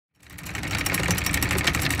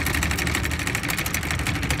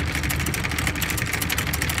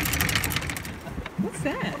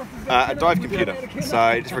that? A dive computer. So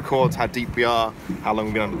it just records how deep we are, how long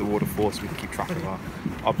we've been under the water for, so we can keep track of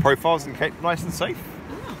our profiles and keep nice and safe.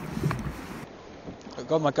 I've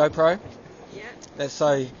got my GoPro. Yeah. That's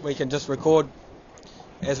so we can just record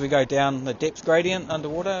as we go down the depth gradient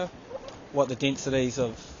underwater, what the densities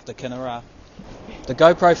of the kinner are. The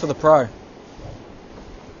GoPro for the Pro.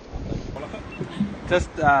 Just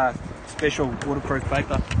special waterproof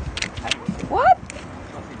paper. What?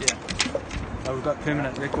 Yeah. So we've got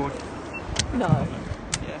permanent record. No.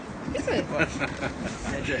 Yeah. Is it?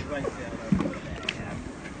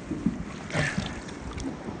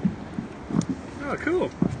 Oh,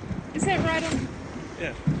 cool. Is that right on?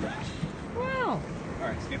 Yeah. Wow.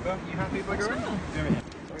 Alright, Skipper, you happy if I go in? Very happy.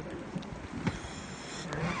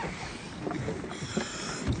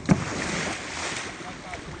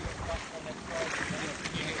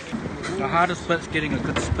 The hardest bit's getting a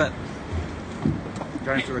good spit.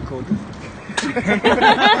 Going to record this.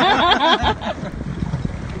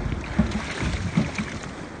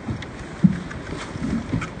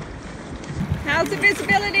 How's the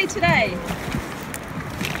visibility today?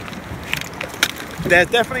 There's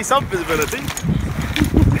definitely some visibility.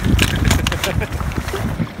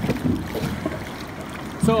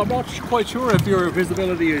 So I'm not quite sure if your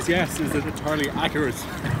visibility is yes, is it entirely accurate?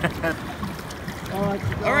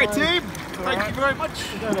 Alright team, thank you very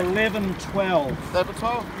much. You got 11, 12. Level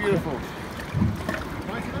 12, beautiful.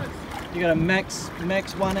 You got a max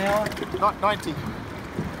 1 hour. Not 90.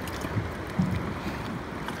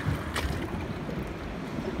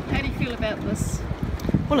 How do you feel about this?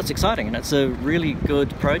 Well, it's exciting and it's a really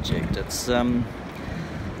good project. It's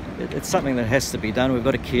something that has to be done. We've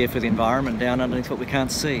got to care for the environment down underneath what we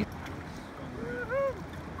can't see.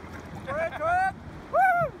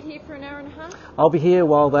 Here for an hour and a half? I'll be here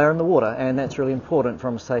while they're in the water, and that's really important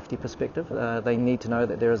from a safety perspective. They need to know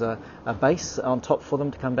that there is a base on top for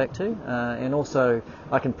them to come back to, and also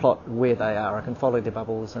I can plot where they are. I can follow their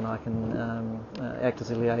bubbles, and I can act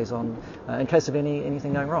as a liaison in case of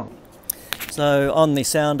anything going wrong. So on the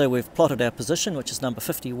sounder we've plotted our position, which is number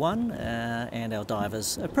 51, and our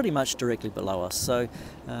divers are pretty much directly below us, so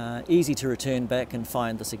easy to return back and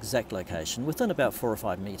find this exact location within about 4 or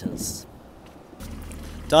 5 metres.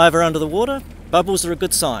 Diver under the water, bubbles are a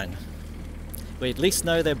good sign. We at least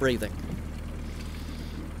know they're breathing.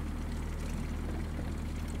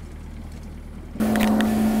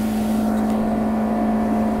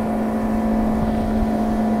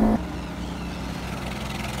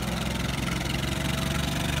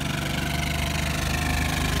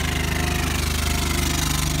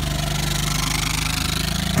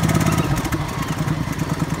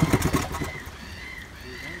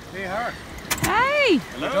 Hey!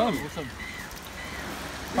 Hello. Awesome.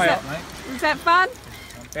 Was that fun?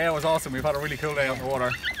 Yeah, it was awesome. We've had a really cool day on the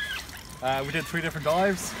water. We did 3 different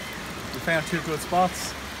dives. We found 2 good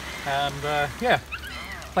spots, and yeah,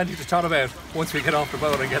 plenty to chat about once we get off the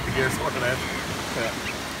boat and get the gear sorted out. Yeah.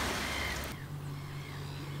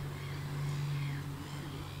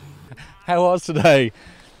 How was today?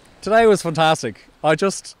 Today was fantastic. I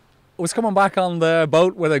was coming back on the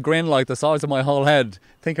boat with a grin like the size of my whole head,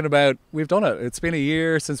 thinking about we've done it. It's been a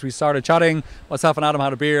year since we started chatting. Myself and Adam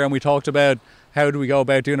had a beer and we talked about how do we go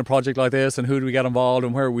about doing a project like this and who do we get involved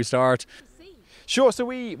and where do we start. Sure, so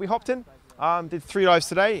we hopped in, did 3 dives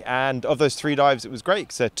today, and of those 3 dives it was great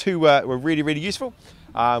because 2 were really useful.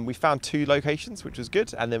 We found 2 locations, which was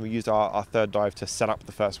good, and then we used our 3rd dive to set up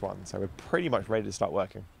the first one, so we're pretty much ready to start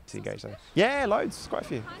working. Yeah, loads, quite a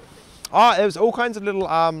few. There was all kinds of little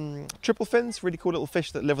triple fins, really cool little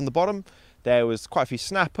fish that live on the bottom. There was quite a few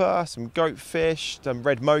snapper, some goatfish, some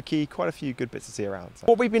red moki, quite a few good bits to see around. So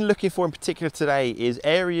what we've been looking for in particular today is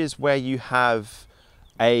areas where you have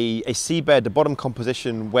a seabed, a bottom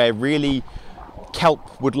composition where really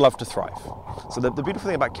kelp would love to thrive. So the beautiful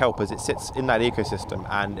thing about kelp is it sits in that ecosystem,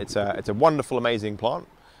 and it's a wonderful, amazing plant,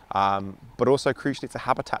 but also crucially it's a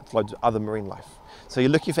habitat to loads of other marine life. So you're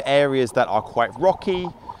looking for areas that are quite rocky,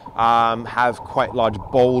 have quite large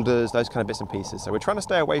boulders, those kind of bits and pieces. So we're trying to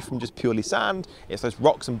stay away from just purely sand. It's those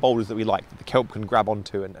rocks and boulders that we like, that the kelp can grab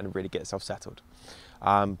onto and really get itself settled.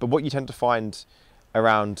 But what you tend to find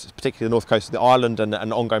around, particularly the north coast of the island and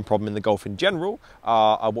an ongoing problem in the Gulf in general,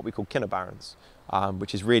 are what we call kinner barrens,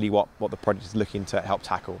 which is really what the project is looking to help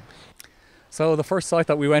tackle. So the first site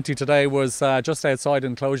that we went to today was just outside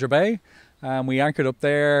Enclosure Bay. We anchored up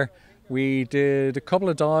there. We did a couple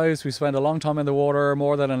of dives. We spent a long time in the water,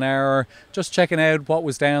 more than an hour, just checking out what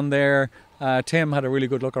was down there. Tim had a really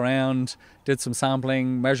good look around, did some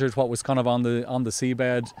sampling, measured what was kind of on the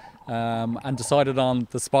seabed, and decided on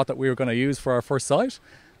the spot that we were going to use for our first site.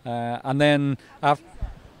 And then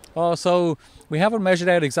Oh, so we haven't measured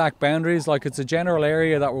out exact boundaries. Like, it's a general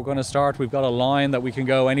area that we're going to start. We've got a line that we can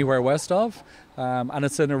go anywhere west of, and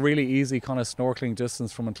it's in a really easy kind of snorkeling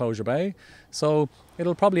distance from Enclosure Bay. So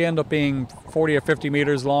it'll probably end up being 40 or 50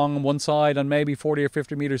 meters long on one side and maybe 40 or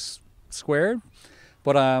 50 meters squared.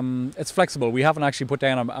 But it's flexible. We haven't actually put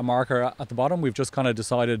down a marker at the bottom. We've just kind of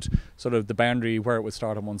decided sort of the boundary where it would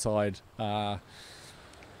start on one side.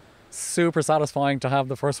 Super satisfying to have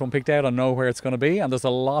the first one picked out and know where it's going to be, and there's a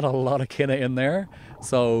lot of kinna in there.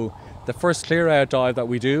 So the first clear out dive that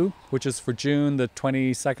we do, which is for June the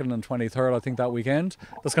 22nd and 23rd, I think, that weekend,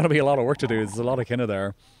 there's going to be a lot of work to do. There's a lot of kinna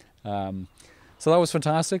there. So that was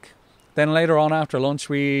fantastic. Then later on after lunch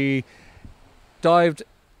we dived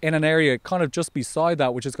in an area kind of just beside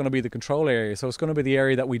that, which is going to be the control area. So it's going to be the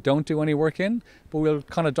area that we don't do any work in, but we'll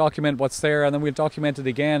kind of document what's there, and then we'll document it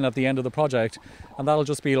again at the end of the project, and that'll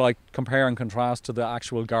just be like compare and contrast to the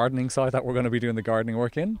actual gardening site that we're going to be doing the gardening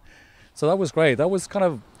work in. So that was great. That was kind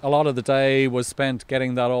of a lot of the day was spent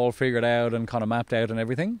getting that all figured out and kind of mapped out and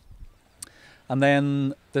everything. And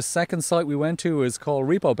then the second site we went to is called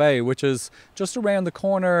Repo Bay, which is just around the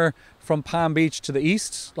corner from Palm Beach to the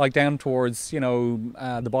east, like down towards,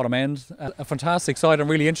 the bottom end. A fantastic site and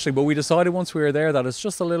really interesting, but we decided once we were there that it's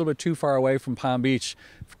just a little bit too far away from Palm Beach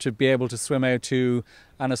to be able to swim out to,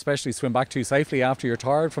 and especially swim back to safely after you're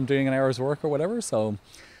tired from doing an hour's work or whatever. So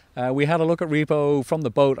we had a look at Repo from the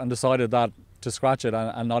boat and decided that to scratch it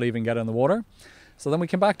and not even get in the water. So then we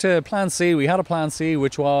came back to Plan C. We had a Plan C,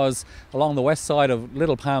 which was along the west side of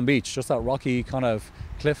Little Palm Beach, just that rocky kind of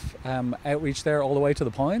cliff outreach there all the way to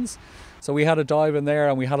the pines. So we had a dive in there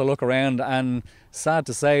and we had a look around, and sad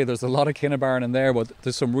to say there's a lot of kinnibarn in there, but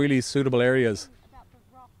there's some really suitable areas. About the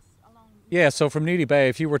rocks along... Yeah, so from Nudie Bay,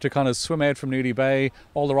 if you were to kind of swim out from Nudie Bay,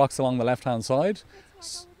 all the rocks along the left-hand side.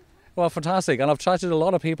 Well, fantastic. And I've chatted to a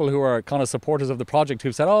lot of people who are kind of supporters of the project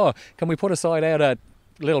who've said, oh, can we put a site out at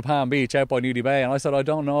Little Palm Beach out by Nudie Bay? And I said, I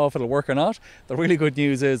don't know if it'll work or not. The really good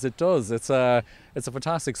news is it does. It's a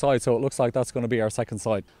fantastic site, so it looks like that's going to be our second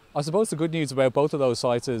site. I suppose the good news about both of those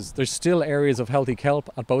sites is there's still areas of healthy kelp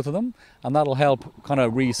at both of them, and that'll help kind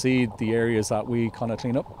of reseed the areas that we kind of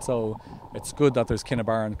clean up. So it's good that there's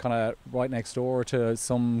kinnibarn kind of right next door to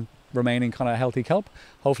some remaining kind of healthy kelp.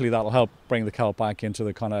 Hopefully that'll help bring the kelp back into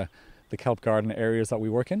the kind of the kelp garden areas that we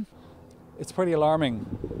work in. It's pretty alarming,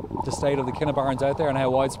 the state of the kinnibarns out there and how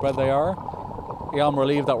widespread they are. Yeah, I'm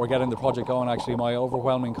relieved that we're getting the project going. Actually, my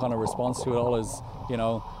overwhelming kind of response to it all is,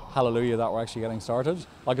 hallelujah that we're actually getting started.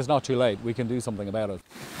 Like, it's not too late. We can do something about it.